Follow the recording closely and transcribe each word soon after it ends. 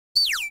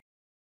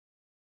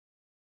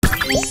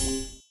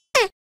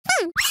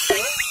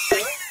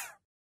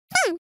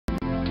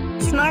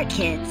Smart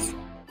Kids.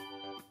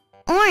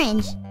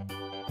 Orange.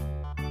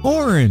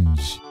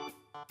 Orange.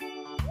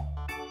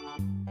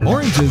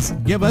 Oranges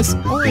give us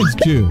orange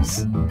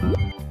juice.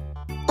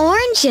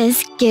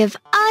 Oranges give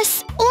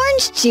us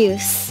orange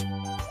juice.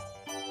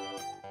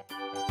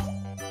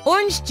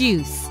 Orange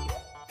juice.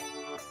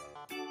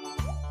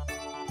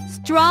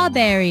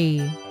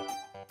 Strawberry.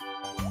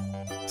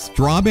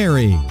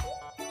 Strawberry.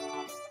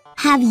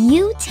 Have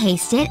you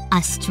tasted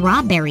a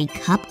strawberry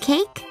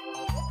cupcake?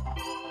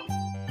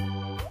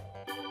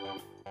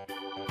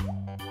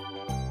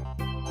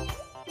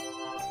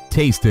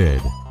 Tasted.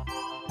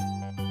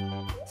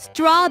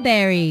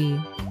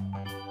 Strawberry.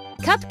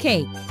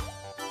 Cupcake.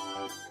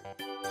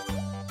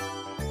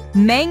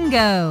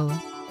 Mango.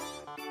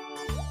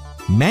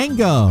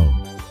 Mango.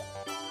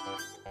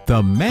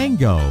 The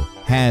mango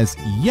has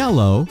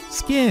yellow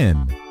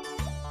skin.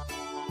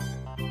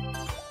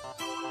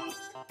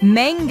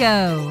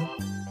 Mango.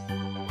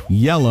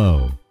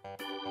 Yellow.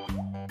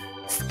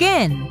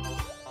 Skin.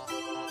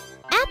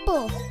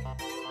 Apple.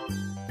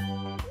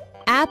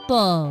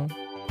 Apple.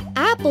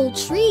 Apple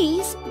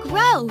trees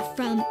grow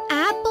from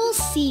apple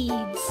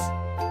seeds.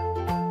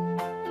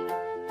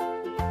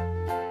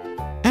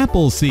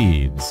 Apple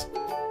seeds.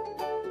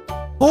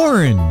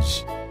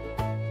 Orange.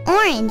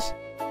 Orange.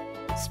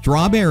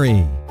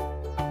 Strawberry.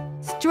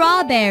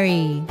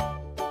 Strawberry.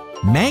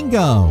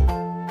 Mango.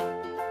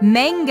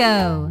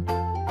 Mango.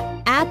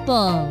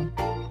 Apple.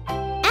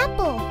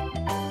 Apple.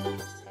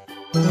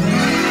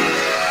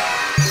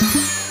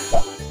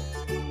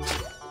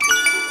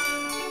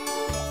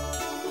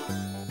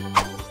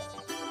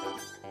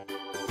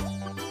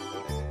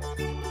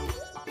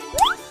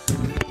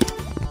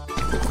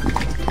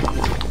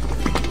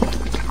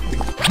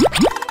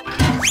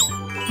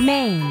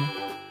 Main.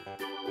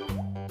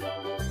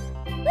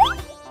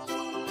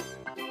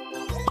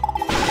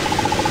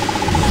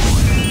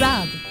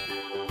 Rub.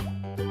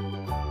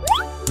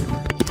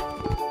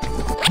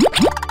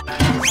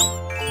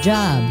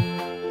 Job.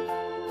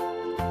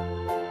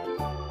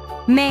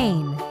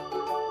 Main.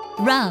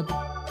 Rub.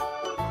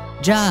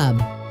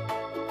 Job.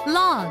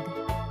 Log.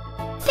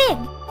 Fig.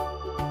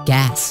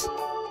 Gas.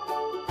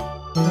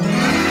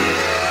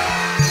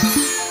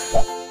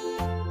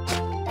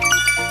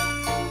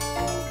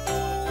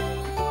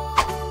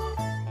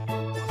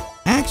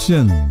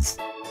 Actions.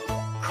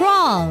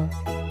 Crawl.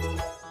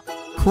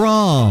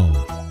 Crawl.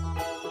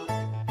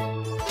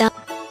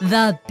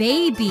 The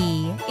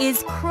baby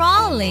is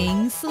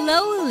crawling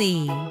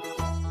slowly.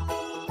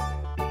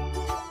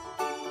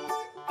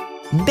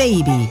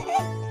 Baby.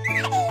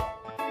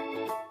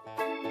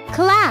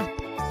 Clap.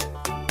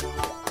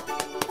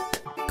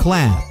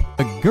 Clap.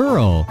 A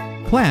girl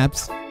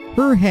claps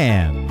her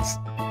hands.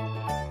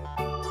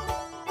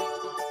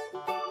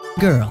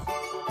 Girl.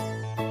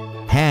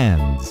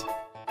 Hands.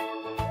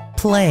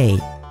 Play.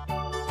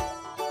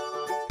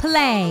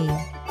 Play.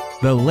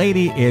 The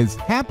lady is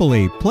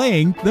happily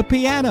playing the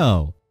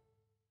piano.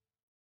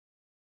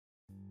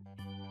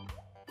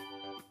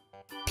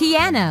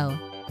 Piano.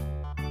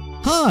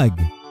 Hug.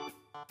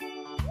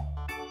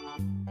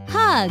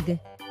 Hug.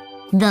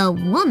 The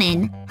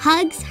woman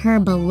hugs her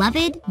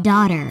beloved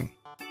daughter.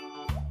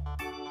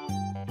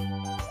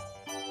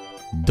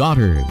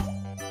 Daughter.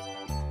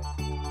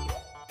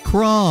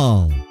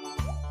 Crawl.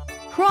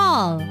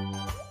 Crawl.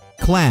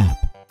 Clap.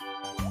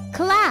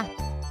 Clap.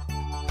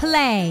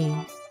 Play.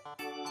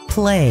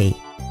 Play.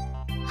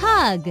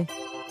 Hug.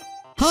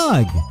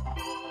 Hug.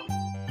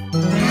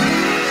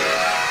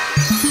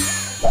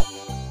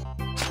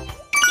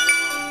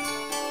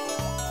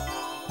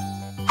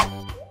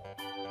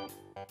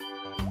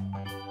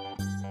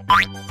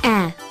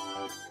 Ah.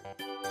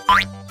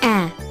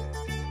 Ah.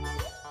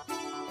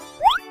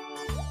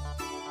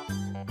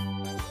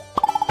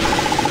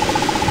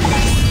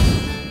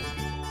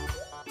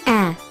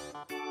 Ah.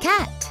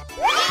 Cat.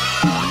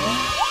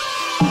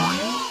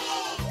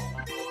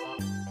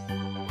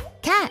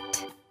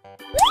 Cat.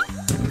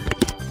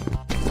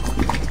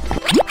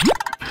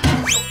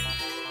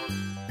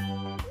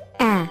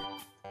 Ah.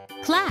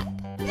 Clap.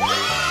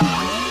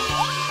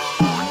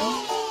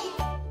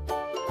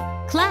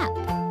 Clap.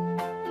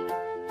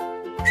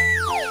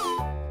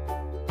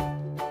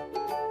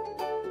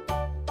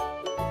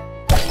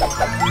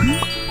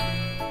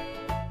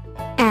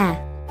 Ah.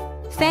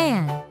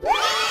 Fan.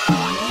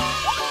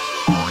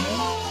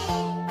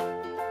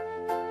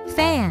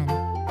 Fan.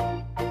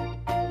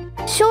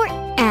 Short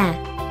ah.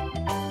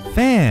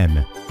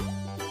 Fan.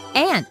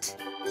 Ant.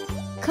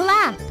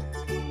 Clap.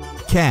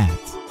 Cat.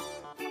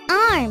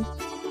 Arm.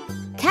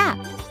 Cap.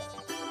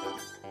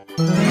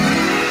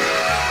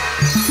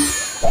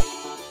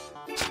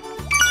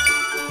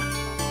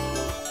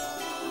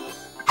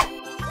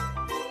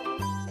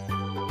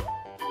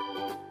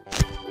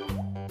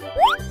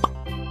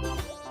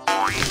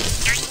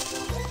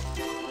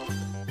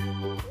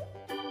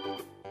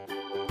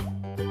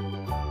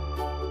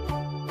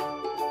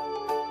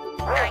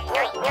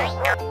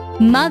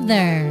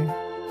 Mother.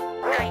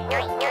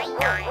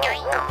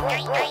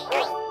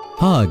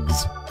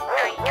 Hugs.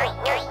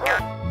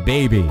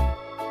 Baby.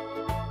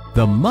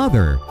 The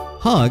mother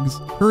hugs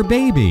her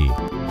baby.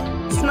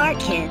 Smart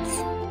kids.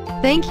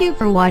 Thank you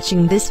for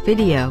watching this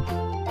video.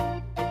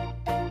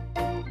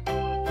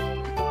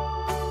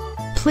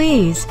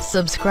 Please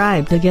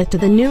subscribe to get to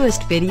the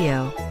newest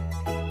video.